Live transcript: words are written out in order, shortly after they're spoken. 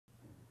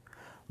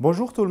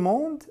Bonjour tout le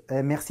monde,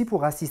 merci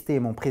pour assister à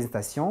mon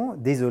présentation.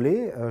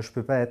 Désolé, je ne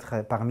peux pas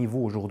être parmi vous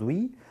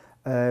aujourd'hui,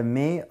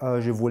 mais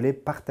je voulais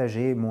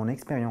partager mon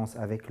expérience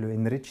avec le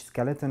Enriched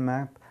Skeleton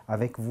Map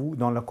avec vous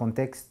dans le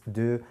contexte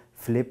de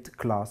Flipped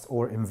Class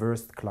or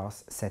Inversed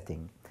Class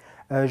Setting.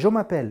 Je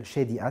m'appelle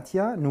Shadi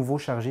Atia, nouveau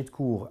chargé de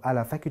cours à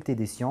la Faculté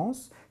des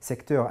Sciences,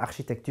 secteur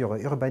architecture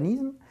et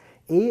urbanisme,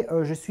 et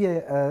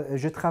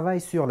je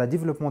travaille sur le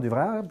développement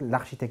durable,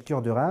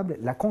 l'architecture durable,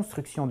 la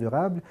construction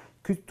durable,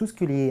 tout ce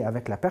qui est lié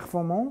avec la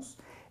performance.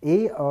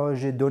 Et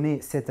j'ai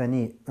donné cette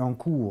année un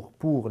cours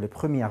pour le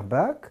premier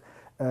bac.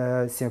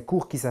 C'est un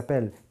cours qui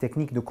s'appelle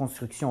Technique de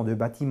construction de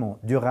bâtiments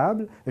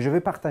durables. Je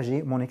vais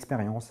partager mon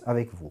expérience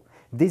avec vous.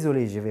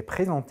 Désolé, je vais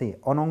présenter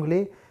en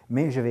anglais,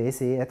 mais je vais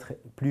essayer d'être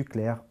plus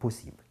clair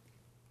possible.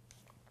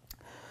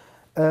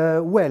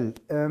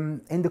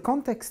 In the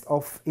context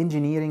of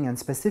engineering and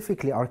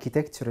specifically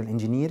architectural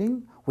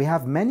engineering, we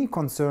have many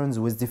concerns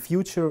with the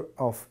future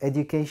of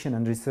education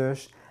and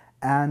research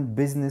and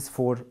business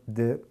for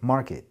the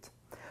market.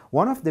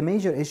 One of the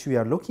major issues we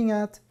are looking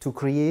at to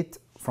create,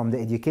 from the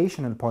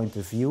educational point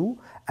of view,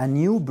 a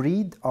new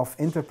breed of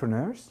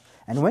entrepreneurs.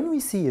 And when we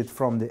see it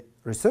from the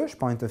research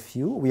point of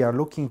view, we are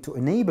looking to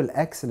enable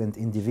excellent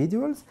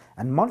individuals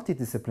and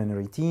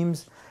multidisciplinary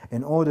teams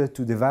in order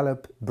to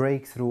develop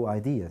breakthrough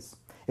ideas.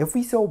 If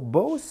we saw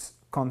both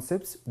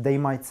concepts, they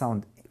might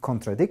sound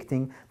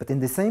contradicting, but in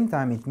the same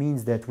time it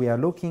means that we are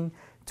looking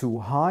to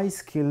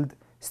high-skilled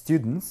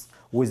students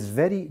with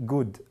very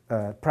good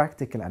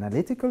practical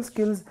analytical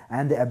skills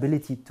and the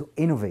ability to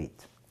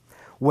innovate.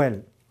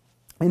 Well,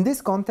 in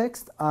this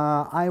context,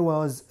 I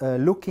was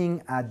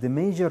looking at the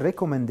major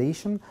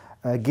recommendation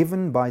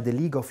given by the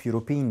League of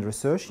European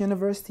Research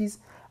Universities,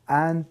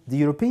 and the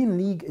European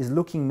League is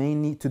looking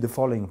mainly to the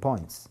following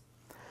points.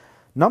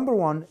 Number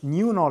one,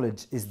 new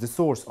knowledge is the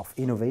source of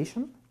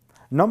innovation.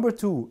 Number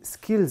two,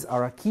 skills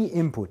are a key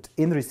input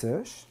in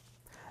research.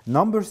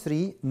 Number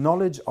three,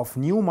 knowledge of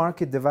new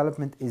market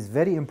development is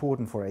very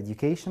important for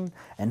education.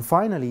 And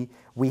finally,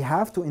 we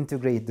have to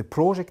integrate the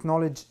project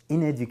knowledge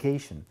in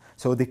education.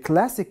 So the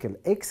classical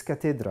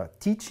ex-cathedra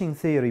teaching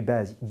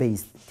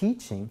theory-based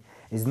teaching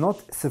is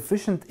not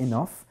sufficient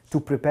enough to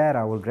prepare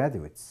our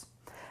graduates.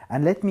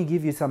 And let me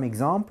give you some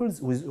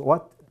examples with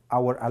what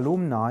our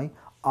alumni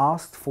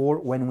asked for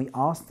when we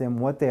asked them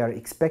what they are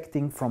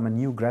expecting from a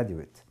new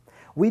graduate.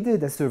 We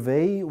did a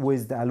survey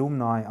with the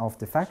alumni of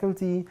the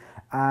faculty,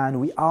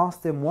 and we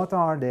asked them what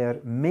are their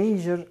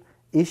major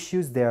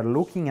issues they are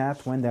looking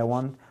at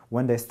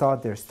when they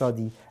start their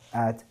study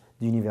at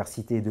the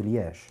Université de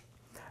Liège.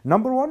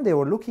 Number one, they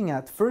were looking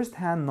at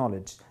first-hand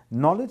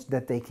knowledge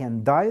that they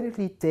can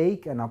directly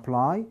take and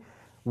apply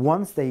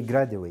once they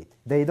graduate.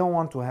 They don't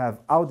want to have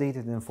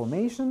outdated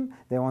information,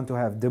 they want to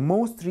have the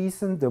most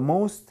recent, the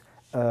most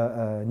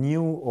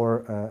new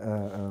or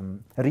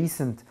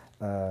recent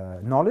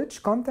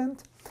knowledge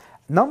content.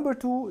 Number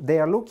two, they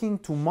are looking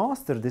to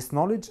master this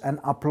knowledge and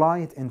apply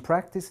it in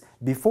practice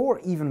before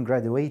even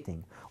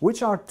graduating,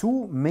 which are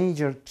two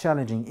major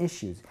challenging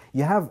issues.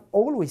 You have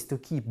always to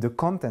keep the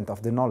content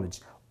of the knowledge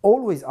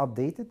always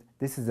updated.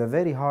 This is a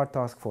very hard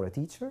task for a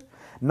teacher.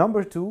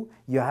 Number two,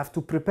 you have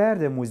to prepare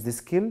them with the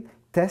skill,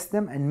 test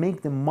them and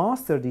make them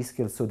master these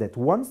skills so that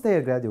once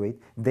they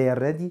graduate, they are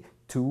ready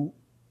to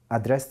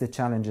address the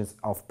challenges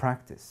of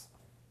practice.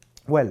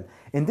 Well,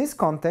 in this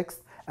context,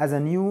 as a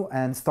new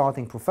and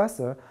starting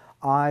professor,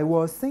 I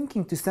was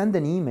thinking to send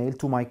an email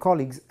to my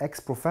colleagues,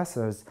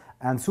 ex-professors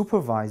and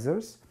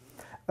supervisors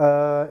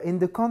in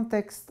the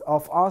context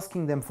of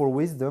asking them for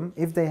wisdom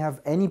if they have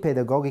any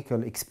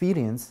pedagogical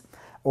experience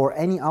or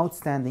any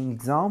outstanding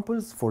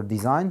examples for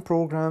design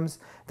programs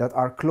that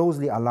are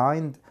closely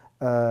aligned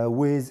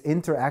with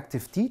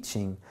interactive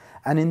teaching.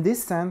 And in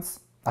this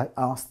sense, I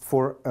asked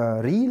for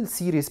real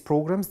serious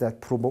programs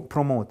that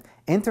promote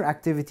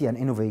interactivity and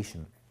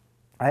innovation.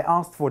 I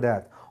asked for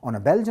that on a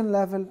Belgian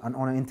level and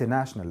on an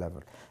international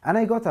level. And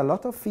I got a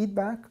lot of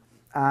feedback,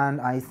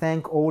 and I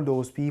thank all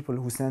those people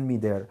who sent me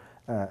their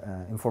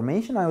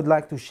information. I would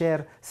like to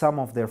share some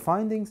of their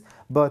findings,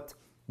 but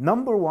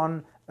number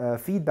one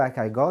feedback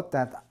I got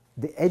that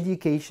the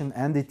education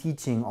and the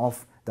teaching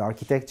of the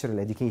architectural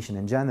education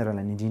in general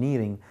and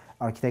engineering,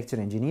 architecture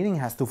engineering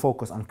has to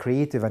focus on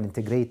creative and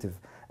integrative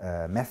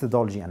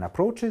methodology and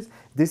approaches.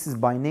 This is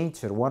by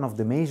nature one of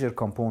the major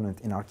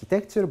components in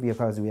architecture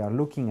because we are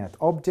looking at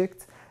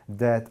objects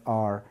that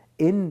are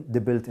in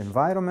the built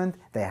environment.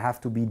 They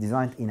have to be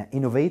designed in an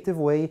innovative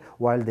way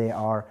while they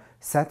are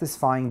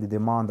satisfying the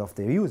demand of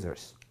their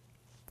users.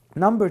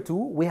 Number two,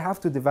 we have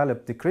to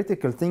develop the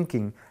critical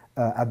thinking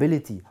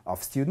ability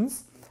of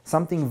students,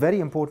 something very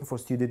important for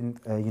student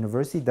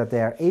university, that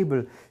they are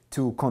able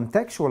to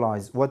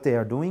contextualize what they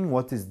are doing,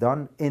 what is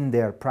done in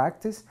their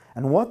practice,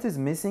 and what is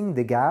missing,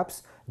 the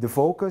gaps, the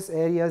focus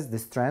areas, the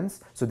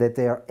strengths, so that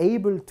they are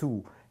able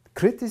to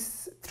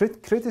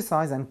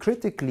criticize and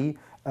critically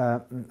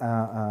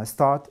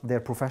start their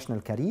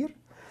professional career.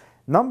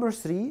 Number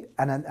three,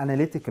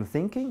 analytical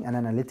thinking and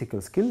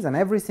analytical skills, and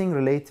everything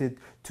related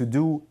to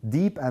do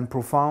deep and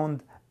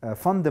profound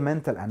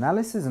fundamental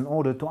analysis in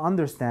order to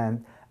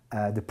understand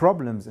the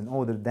problems in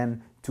order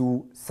then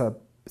to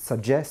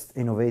suggest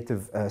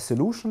innovative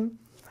solution.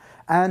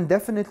 And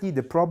definitely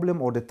the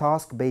problem or the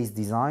task-based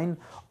design,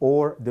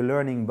 or the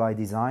learning by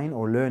design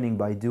or learning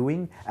by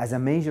doing, as a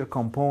major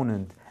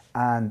component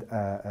and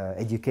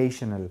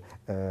educational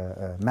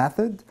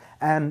method,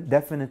 and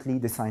definitely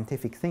the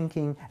scientific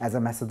thinking as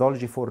a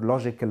methodology for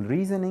logical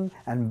reasoning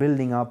and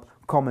building up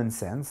common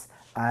sense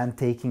and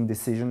taking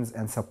decisions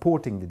and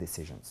supporting the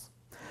decisions.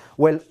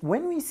 Well,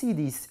 when we see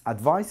these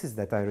advices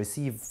that I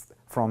receive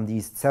from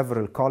these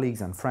several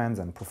colleagues and friends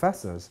and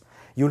professors,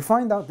 you'll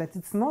find out that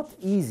it's not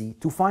easy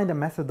to find a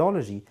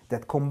methodology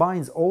that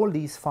combines all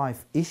these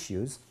 5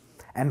 issues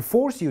and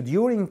force you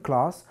during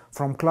class,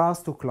 from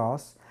class to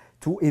class,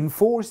 to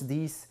enforce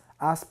these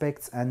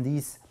aspects and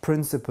these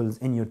principles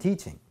in your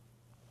teaching.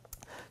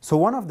 So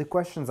one of the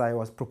questions I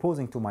was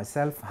proposing to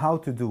myself, how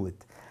to do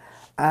it.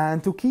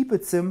 And to keep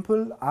it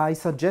simple, I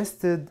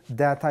suggested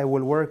that I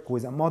will work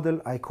with a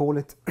model. I call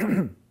it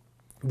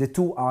the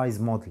 2 eyes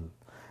model.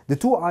 The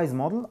 2 eyes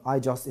model, I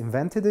just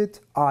invented it,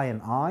 I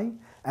and I.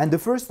 And the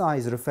first eye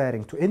is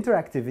referring to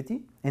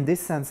interactivity. In this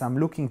sense, I'm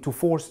looking to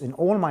force in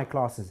all my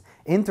classes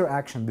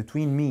interaction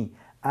between me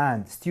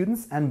and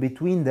students and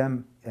between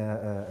them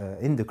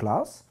in the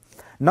class.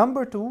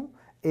 Number 2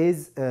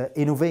 is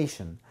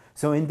innovation.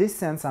 So in this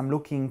sense, I'm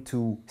looking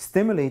to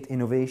stimulate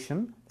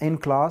innovation in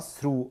class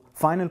through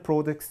final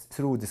products,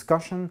 through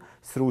discussion,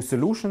 through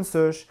solution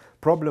search,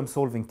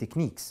 problem-solving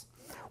techniques.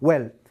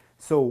 Well,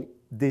 so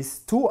this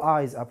 2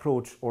 eyes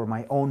approach, or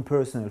my own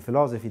personal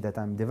philosophy that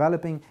I'm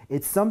developing,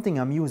 it's something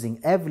I'm using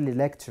every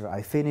lecture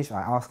I finish.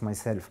 I ask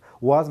myself,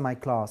 was my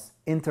class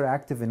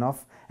interactive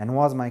enough, and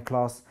was my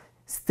class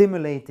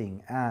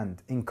stimulating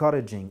and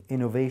encouraging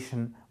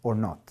innovation or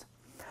not?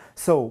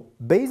 So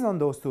based on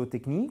those 2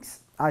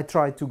 techniques, I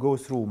try to go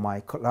through my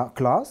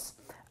class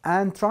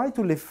and try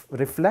to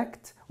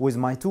reflect with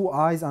my 2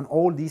 eyes on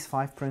all these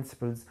 5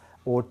 principles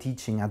or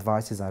teaching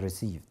advices I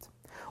received.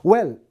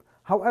 Well,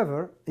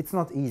 however, it's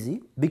not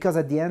easy, because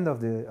at the end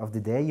of the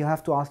day you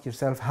have to ask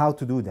yourself how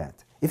to do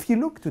that. If you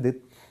look to the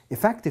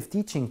effective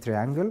teaching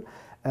triangle,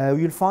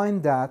 you'll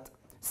find that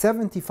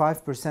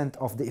 75%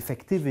 of the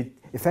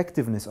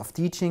effectiveness of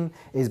teaching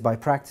is by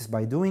practice,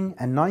 by doing,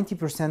 and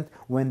 90%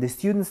 when the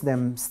students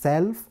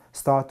themselves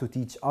start to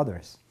teach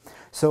others.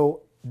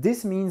 So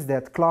this means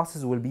that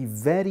classes will be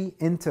very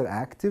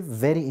interactive,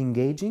 very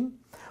engaging,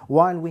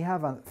 while we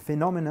have a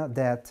phenomena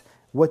that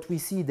what we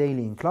see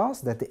daily in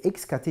class, that the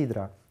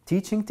ex-cathedra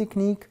teaching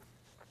technique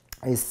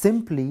is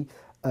simply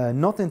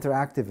not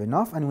interactive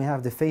enough, and we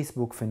have the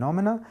Facebook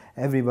phenomena.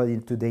 Everybody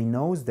today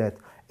knows that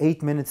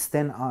 8 minutes,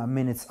 10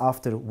 minutes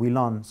after we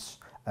launch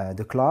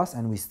the class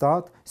and we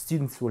start,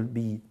 students will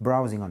be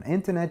browsing on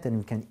internet, and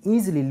we can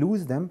easily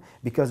lose them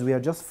because we are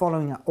just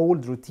following an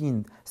old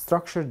routine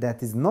structure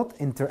that is not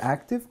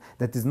interactive,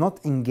 that is not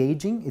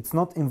engaging, it's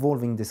not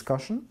involving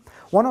discussion.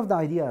 One of the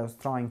ideas I was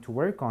trying to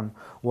work on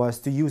was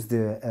to use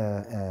the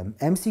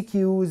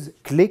MCQs,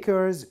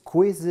 clickers,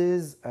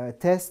 quizzes,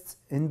 tests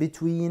in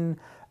between,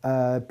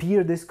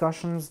 peer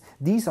discussions.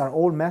 These are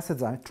all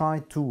methods I try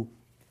to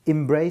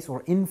embrace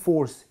or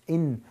enforce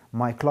in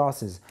my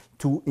classes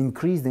to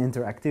increase the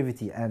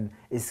interactivity and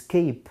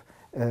escape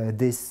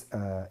this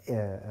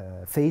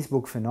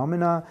Facebook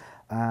phenomena,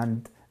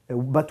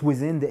 but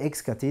within the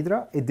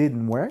ex-cathedra it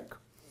didn't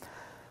work.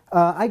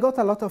 I got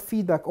a lot of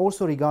feedback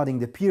also regarding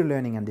the peer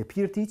learning and the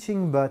peer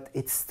teaching, but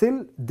it's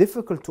still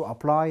difficult to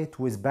apply it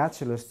with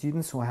bachelor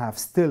students who have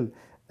still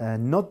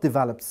not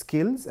developed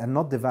skills and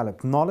not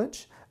developed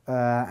knowledge,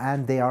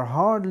 and they are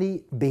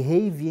hardly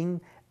behaving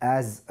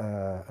as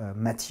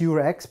mature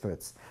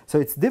experts. So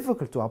it's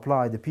difficult to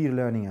apply the peer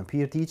learning and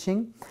peer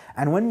teaching.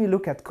 And when we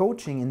look at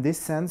coaching in this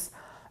sense,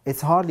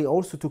 it's hardly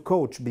also to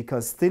coach,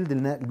 because still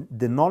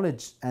the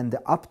knowledge and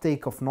the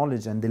uptake of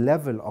knowledge and the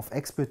level of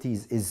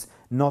expertise is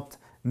not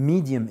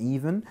medium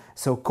even.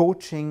 So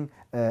coaching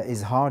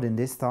is hard in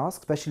this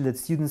task, especially that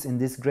students in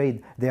this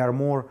grade, they are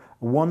more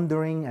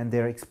wondering and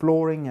they're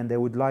exploring and they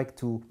would like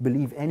to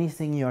believe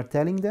anything you are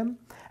telling them.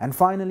 And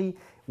finally,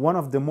 one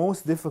of the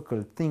most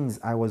difficult things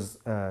I was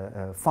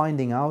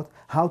finding out,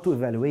 how to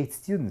evaluate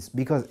students,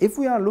 because if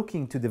we are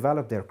looking to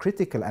develop their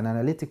critical and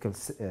analytical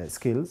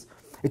skills,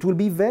 it will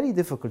be very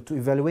difficult to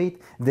evaluate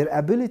their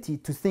ability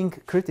to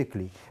think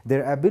critically,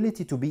 their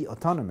ability to be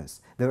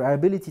autonomous, their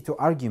ability to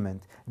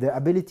argument, their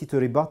ability to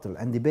rebuttal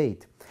and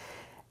debate.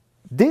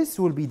 This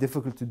will be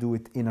difficult to do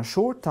it in a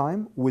short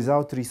time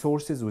without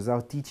resources,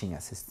 without teaching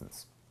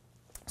assistance.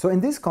 So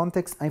in this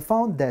context, I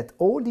found that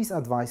all these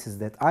advices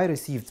that I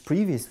received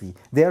previously,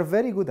 they are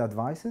very good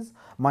advices.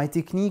 My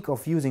technique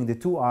of using the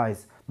 2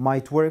 eyes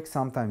might work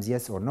sometimes,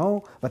 yes or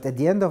no, but at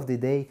the end of the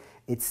day,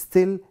 it's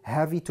still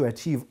heavy to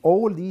achieve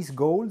all these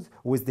goals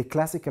with the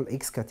classical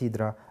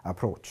ex-cathedra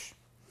approach.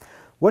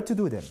 What to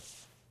do then?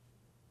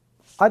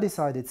 I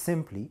decided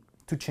simply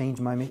to change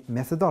my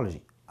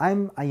methodology.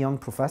 I'm a young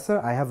professor,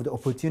 I have the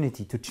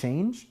opportunity to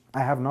change, I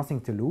have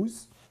nothing to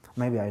lose.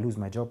 Maybe I lose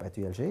my job at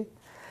ULJ,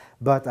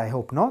 but I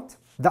hope not.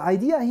 The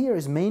idea here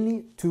is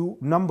mainly to,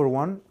 number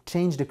 1,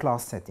 change the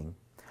class setting.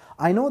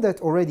 I know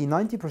that already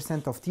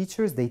 90% of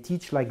teachers, they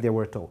teach like they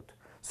were taught.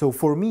 So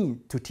for me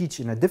to teach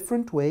in a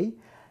different way,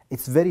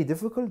 it's very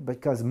difficult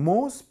because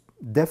most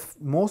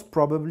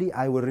probably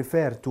I will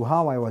refer to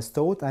how I was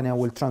taught and I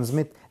will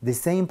transmit the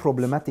same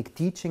problematic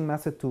teaching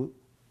method to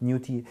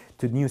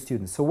new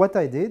students. So what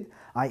I did,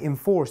 I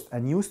enforced a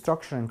new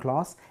structure in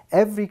class.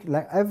 Every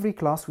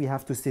class we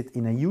have to sit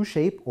in a U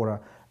shape or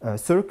a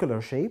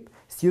circular shape.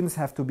 Students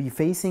have to be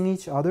facing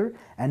each other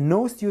and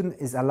no student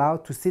is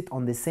allowed to sit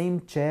on the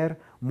same chair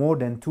more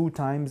than 2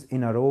 times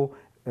in a row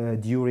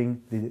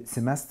during the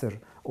semester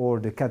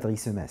or the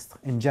quadrisemestre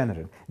in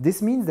general.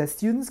 This means that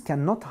students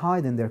cannot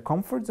hide in their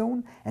comfort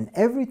zone, and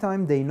every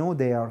time they know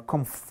they are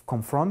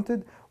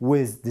confronted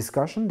with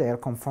discussion, they are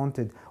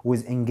confronted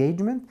with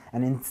engagement,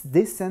 and in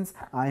this sense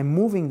I am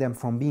moving them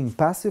from being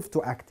passive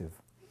to active.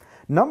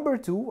 Number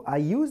 2, I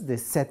use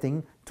this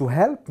setting to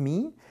help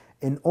me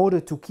in order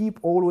to keep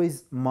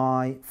always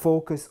my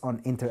focus on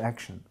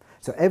interaction.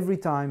 So every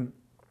time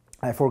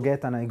I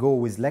forget and I go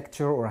with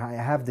lecture or I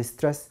have the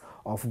stress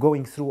of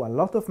going through a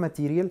lot of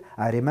material,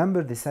 I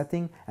remember the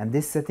setting, and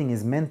this setting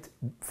is meant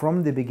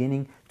from the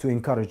beginning to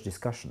encourage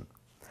discussion.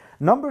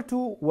 Number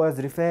 2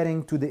 was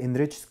referring to the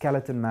Enriched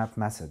Skeleton Map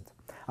method.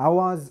 I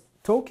was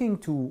talking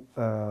to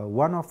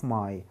one of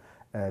my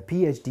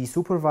PhD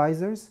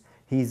supervisors.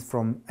 He's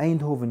from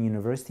Eindhoven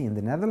University in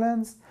the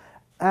Netherlands,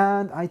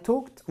 and I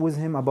talked with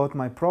him about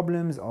my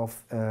problems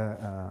of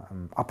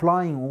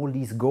applying all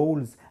these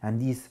goals and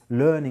these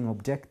learning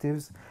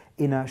objectives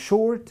in a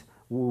short,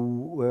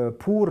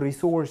 poor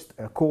resourced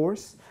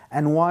course,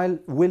 and while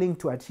willing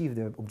to achieve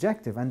the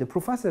objective. And the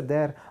professor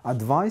there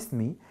advised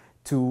me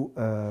to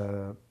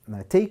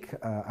take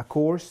a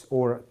course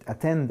or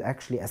attend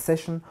actually a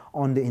session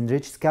on the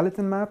Enriched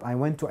Skeleton Map. I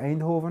went to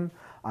Eindhoven,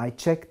 I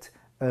checked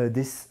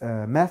this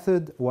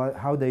method,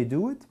 how they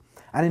do it,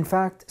 and in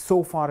fact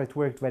so far it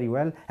worked very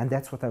well, and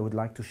that's what I would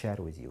like to share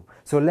with you.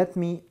 So let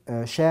me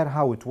share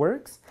how it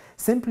works.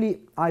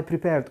 Simply, I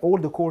prepared all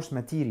the course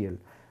material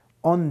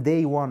on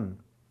day 1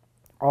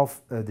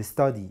 of the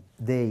study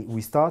day.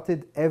 We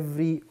started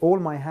all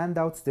my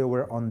handouts, they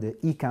were on the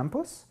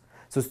eCampus,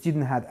 so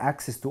students had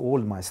access to all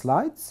my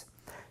slides.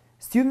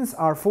 Students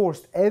are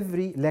forced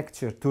every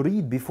lecture to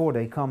read before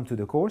they come to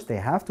the course. They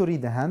have to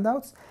read the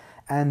handouts,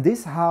 and this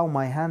is how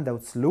my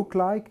handouts look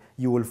like.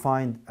 You will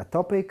find a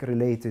topic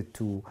related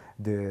to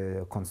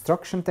the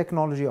construction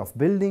technology of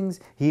buildings.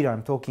 Here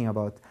I'm talking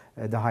about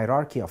the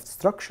hierarchy of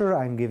structure.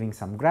 I'm giving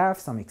some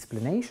graphs, some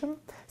explanation.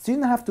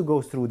 Students have to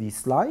go through these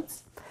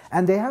slides,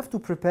 and they have to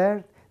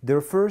prepare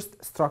their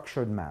first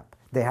structured map.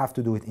 They have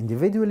to do it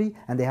individually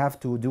and they have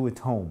to do it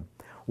home.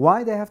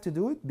 Why they have to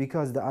do it?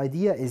 Because the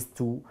idea is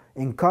to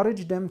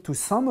encourage them to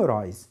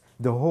summarize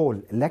the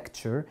whole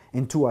lecture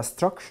into a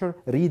structure,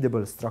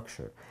 readable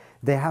structure.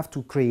 They have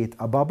to create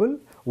a bubble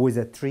with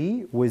a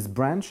tree, with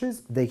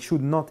branches. They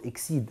should not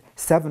exceed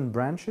 7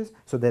 branches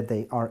so that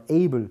they are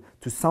able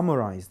to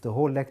summarize the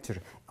whole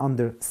lecture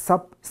under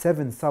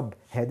 7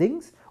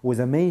 subheadings with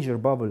a major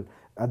bubble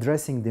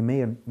addressing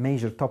the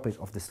major topic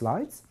of the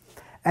slides.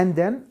 And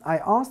then I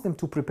ask them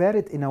to prepare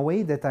it in a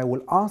way that I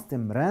will ask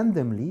them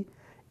randomly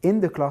in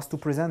the class to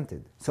present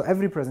it. So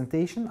every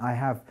presentation I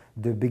have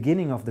the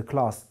beginning of the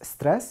class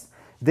stress.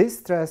 This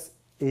stress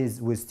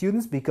is with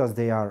students because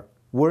they are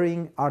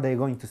worrying, are they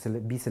going to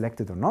be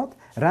selected or not?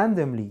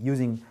 Randomly,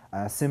 using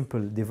a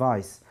simple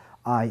device,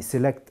 I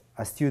select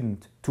a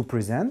student to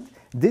present.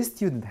 This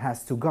student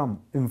has to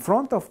come in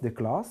front of the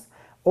class.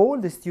 All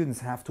the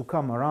students have to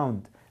come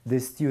around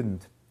this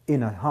student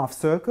in a half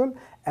circle,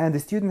 and the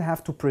student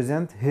have to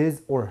present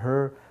his or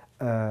her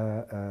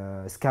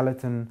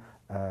skeleton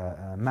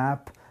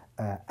map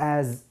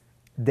as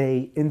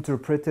they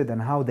interpreted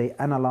and how they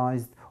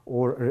analyzed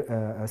or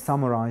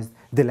summarized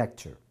the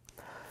lecture.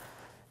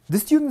 The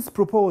students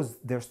propose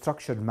their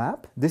structured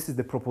map. This is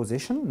the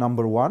proposition,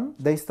 number 1.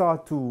 They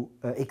start to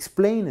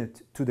explain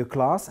it to the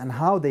class and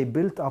how they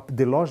built up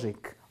the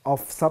logic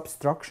of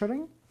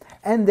substructuring.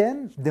 And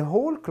then the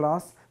whole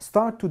class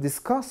start to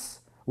discuss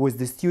with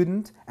the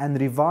student and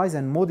revise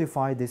and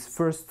modify this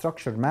first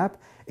structured map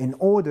in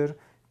order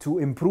to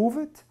improve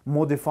it,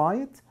 modify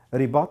it,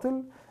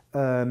 rebuttal,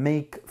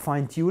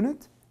 fine-tune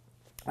it.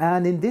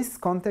 And in this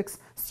context,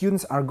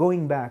 students are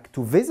going back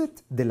to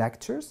visit the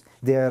lectures.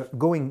 They are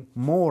going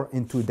more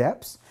into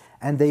depth,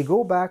 and they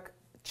go back,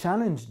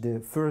 challenge the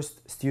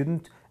first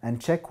student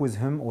and check with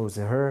him or with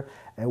her,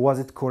 was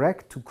it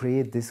correct to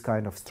create this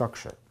kind of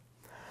structure?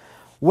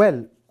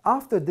 Well,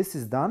 after this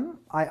is done,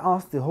 I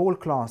ask the whole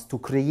class to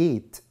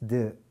create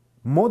the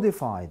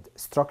modified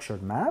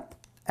structured map,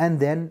 and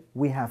then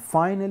we have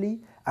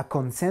finally a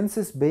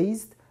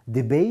consensus-based,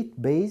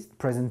 debate-based,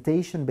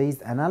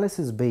 presentation-based,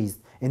 analysis-based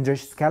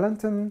enriched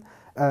skeleton.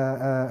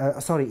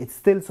 It's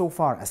still so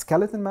far a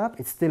skeleton map.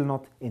 It's still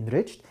not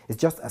enriched. It's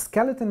just a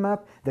skeleton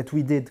map that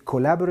we did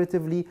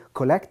collaboratively,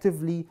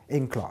 collectively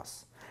in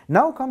class.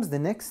 Now comes the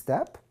next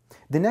step.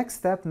 The next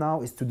step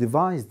now is to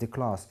divide the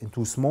class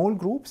into small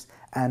groups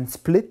and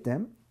split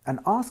them and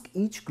ask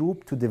each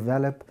group to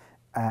develop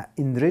an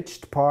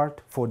enriched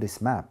part for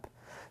this map.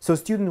 So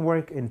students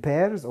work in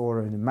pairs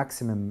or in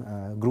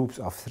maximum groups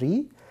of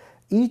 3.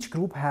 Each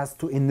group has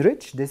to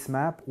enrich this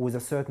map with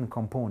a certain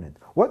component.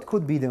 What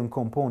could be the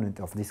component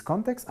of this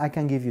context? I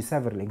can give you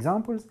several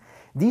examples.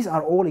 These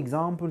are all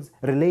examples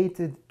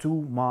related to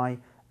my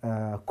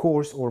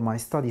course or my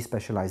study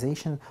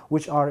specialization,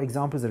 which are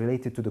examples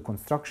related to the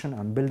construction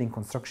and building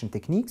construction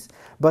techniques.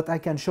 But I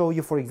can show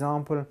you, for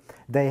example,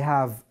 they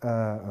have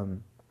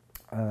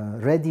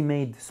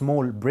ready-made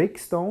small brick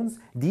stones.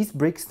 These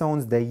brick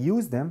stones, they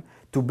use them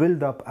to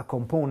build up a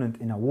component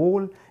in a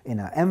wall, in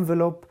an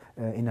envelope,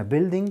 in a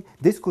building.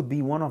 This could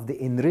be one of the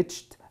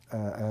enriched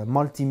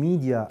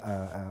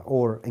multimedia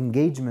or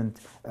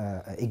engagement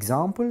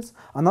examples.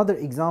 Another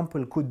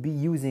example could be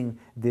using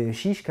the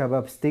shish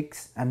kebab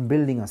sticks and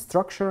building a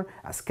structure,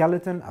 a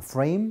skeleton, a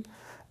frame.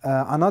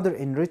 Another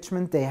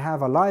enrichment, they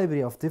have a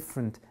library of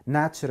different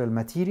natural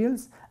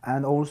materials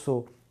and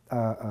also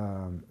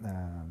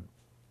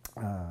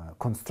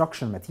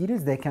construction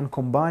materials. They can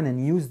combine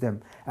and use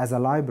them as a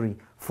library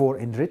for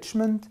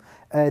enrichment.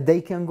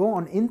 They can go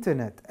on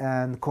internet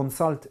and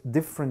consult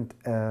different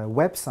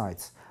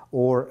websites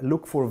or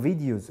look for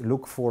videos,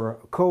 look for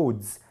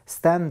codes,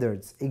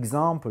 standards,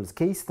 examples,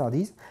 case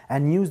studies,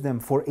 and use them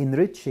for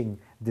enriching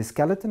the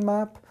skeleton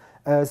map.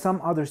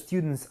 Some other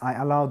students, I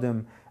allow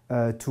them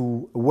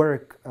to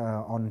work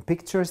on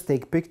pictures,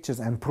 take pictures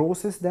and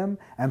process them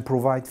and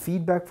provide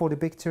feedback for the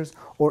pictures,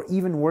 or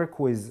even work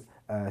with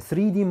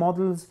 3D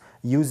models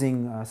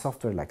using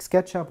software like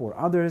SketchUp or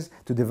others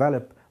to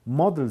develop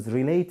models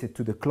related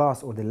to the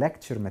class or the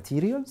lecture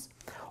materials,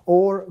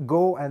 or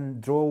go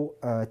and draw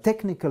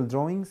technical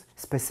drawings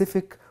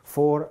specific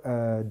for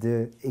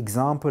the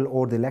example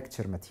or the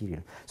lecture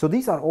material. So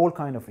these are all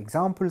kind of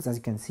examples. As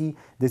you can see,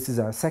 this is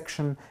a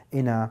section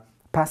in a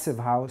passive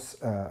house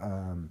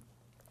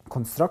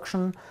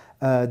construction.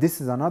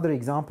 This is another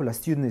example. A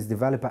student is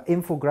develop an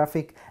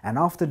infographic, and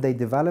after they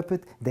develop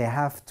it, they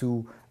have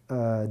to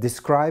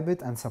describe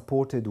it and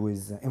support it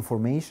with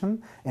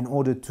information in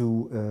order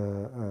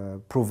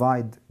to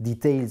provide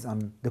details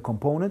on the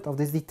component of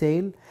this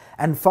detail.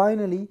 And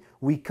finally,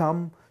 we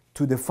come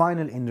to the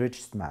final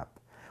enriched map.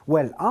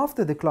 Well,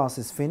 after the class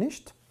is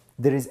finished,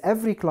 there is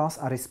every class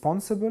are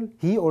responsible.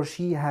 He or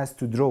she has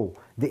to draw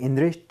the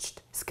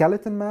enriched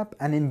skeleton map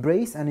and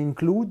embrace and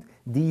include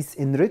these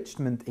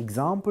enrichment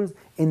examples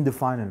in the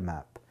final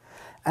map.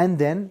 And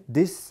then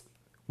this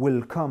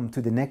will come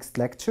to the next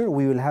lecture.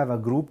 We will have a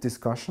group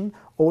discussion.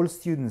 All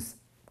students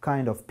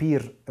kind of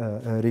peer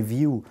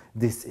review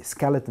this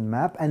skeleton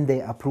map and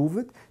they approve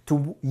it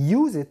to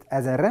use it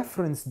as a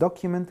reference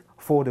document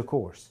for the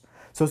course.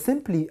 So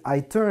simply I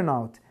turn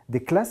out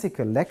the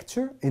classical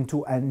lecture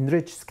into an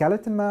enriched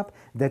skeleton map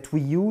that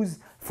we use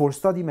for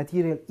study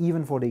material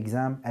even for the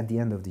exam at the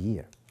end of the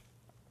year.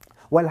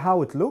 Well,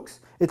 how it looks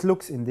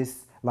in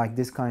this like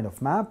this kind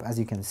of map, as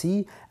you can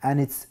see,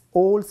 and it's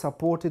all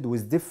supported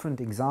with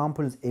different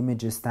examples,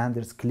 images,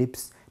 standards,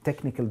 clips,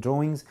 technical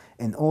drawings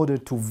in order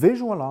to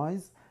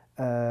visualize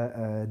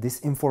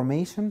this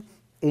information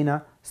in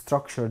a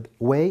structured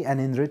way and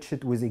enrich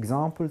it with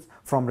examples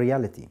from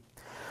reality.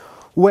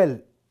 Well,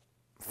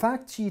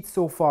 fact sheet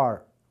so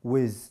far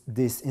with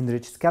this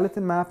enriched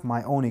skeleton map,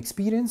 my own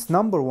experience.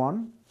 Number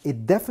one,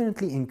 it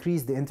definitely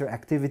increased the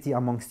interactivity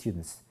among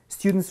students.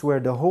 Students were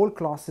the whole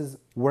classes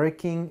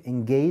working,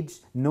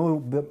 engaged,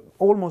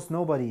 almost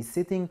nobody is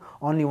sitting,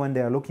 only when they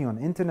are looking on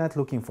internet,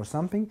 looking for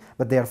something,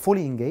 but they are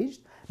fully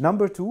engaged.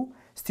 Number two,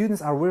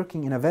 students are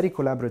working in a very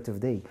collaborative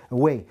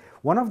way.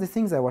 One of the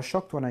things I was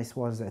shocked when I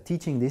was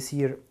teaching this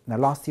year,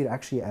 last year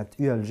actually at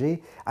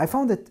ULJ, I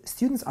found that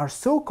students are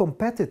so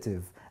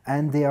competitive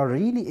and they are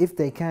really, if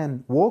they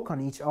can walk on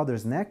each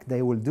other's neck,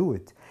 they will do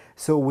it.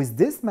 So with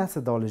this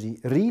methodology,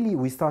 really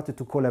we started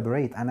to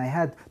collaborate, and I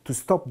had to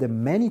stop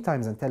them many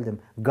times and tell them,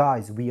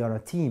 guys, we are a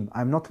team.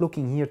 I'm not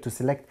looking here to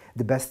select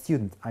the best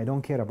student. I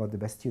don't care about the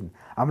best student.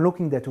 I'm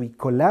looking that we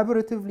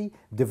collaboratively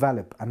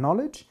develop a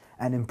knowledge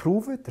and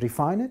improve it,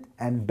 refine it,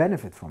 and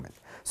benefit from it.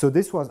 So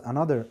this was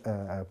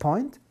another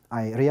point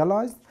I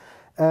realized.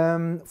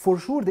 For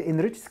sure, the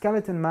enriched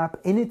skeleton map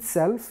in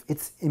itself,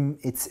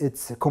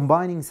 it's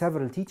combining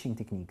several teaching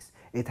techniques.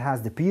 It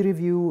has the peer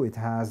review, it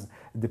has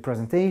the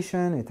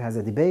presentation, it has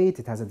a debate,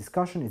 it has a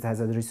discussion, it has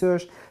a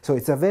research. So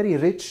it's a very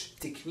rich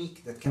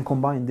technique that can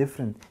combine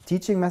different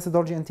teaching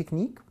methodology and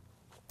technique.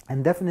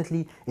 And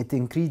definitely it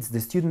increases the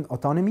student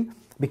autonomy,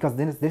 because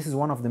this is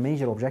one of the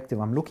major objectives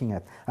I'm looking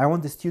at. I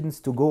want the students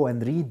to go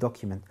and read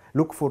document,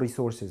 look for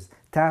resources,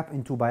 tap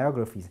into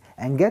biographies,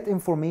 and get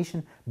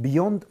information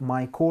beyond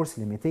my course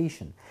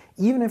limitation.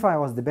 Even if I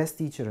was the best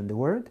teacher in the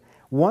world,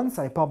 once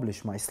I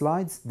publish my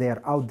slides, they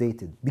are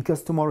outdated,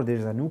 because tomorrow there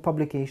is a new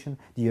publication,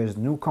 there is a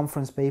new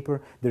conference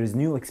paper, there is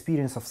new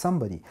experience of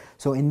somebody.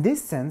 So in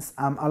this sense,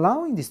 I'm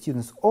allowing the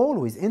students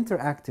always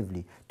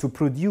interactively to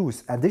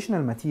produce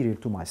additional material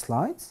to my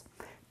slides,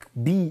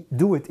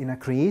 do it in a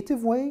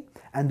creative way,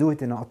 and do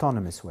it in an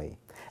autonomous way.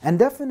 And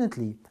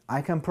definitely,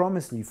 I can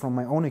promise you from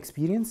my own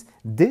experience,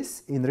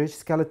 this enriched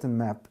skeleton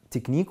map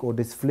technique or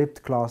this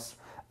flipped class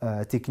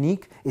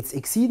technique. It's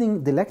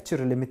exceeding the lecture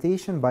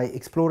limitation by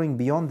exploring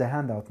beyond the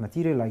handout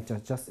material, like I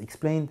just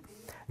explained,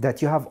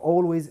 that you have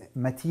always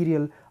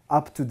material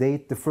up to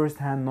date, the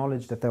first-hand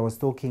knowledge that I was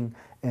talking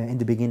in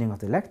the beginning of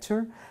the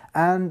lecture,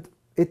 and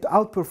it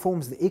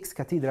outperforms the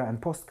ex-cathedra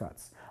and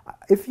postcards.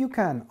 If you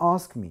can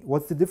ask me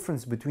what's the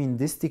difference between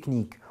this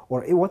technique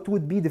or what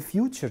would be the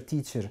future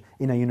teacher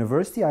in a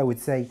university, I would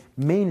say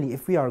mainly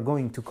if we are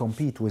going to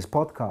compete with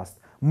podcasts,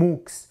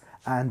 MOOCs,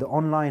 and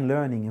online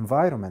learning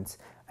environments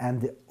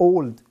and the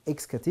old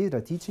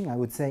ex-cathedra teaching, I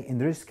would say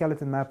Enriched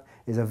Skeleton Map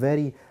is a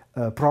very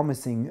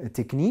promising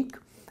technique.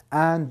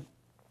 And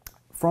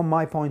from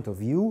my point of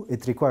view,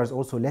 it requires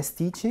also less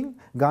teaching,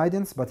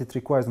 guidance, but it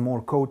requires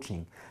more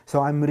coaching.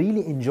 So I'm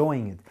really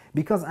enjoying it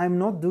because I'm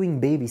not doing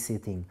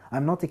babysitting.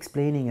 I'm not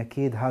explaining a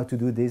kid how to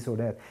do this or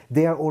that.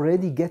 They are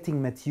already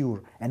getting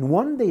mature. And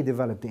when they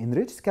develop the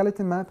Enriched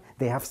Skeleton Map,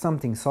 they have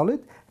something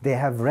solid. They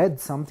have read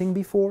something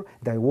before.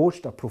 They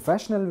watched a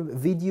professional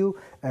video.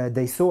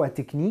 They saw a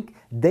technique.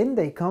 Then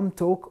they come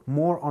talk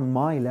more on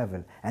my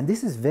level. And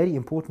this is very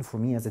important for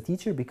me as a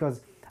teacher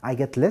because I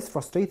get less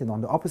frustrated.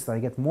 On the opposite, I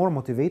get more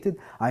motivated.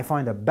 I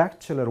find a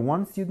Bachelor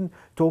 1 student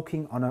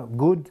talking on a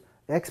good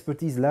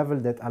expertise level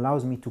that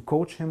allows me to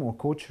coach him or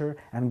coach her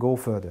and go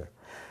further.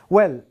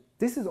 Well,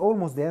 this is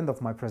almost the end of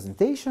my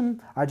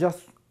presentation. I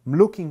just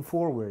looking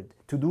forward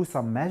to do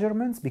some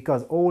measurements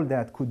because all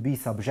that could be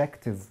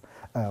subjective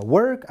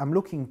work. I'm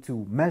looking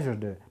to measure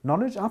the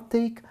knowledge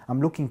uptake.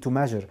 I'm looking to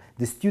measure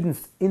the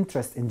students'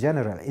 interest in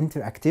general,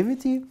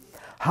 interactivity,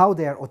 how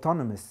they are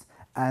autonomous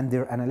and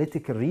their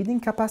analytical reading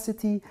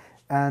capacity,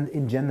 and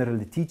in general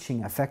the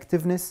teaching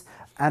effectiveness.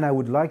 And I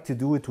would like to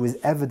do it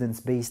with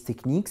evidence-based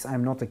techniques.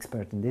 I'm not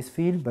expert in this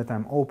field, but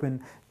I'm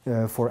open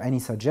for any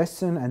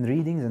suggestion and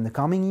readings in the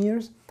coming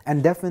years.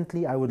 And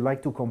definitely I would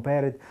like to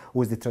compare it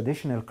with the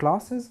traditional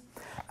classes.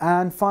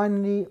 And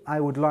finally, I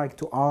would like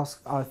to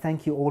ask,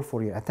 thank you all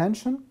for your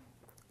attention.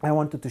 I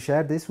wanted to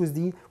share this with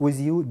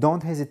you.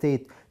 Don't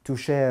hesitate to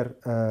share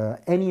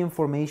any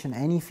information,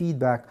 any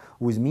feedback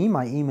with me.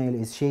 My email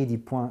is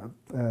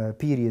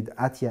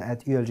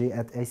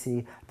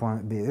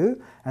shady.atya@ulj.ac.be.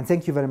 And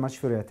thank you very much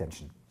for your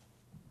attention.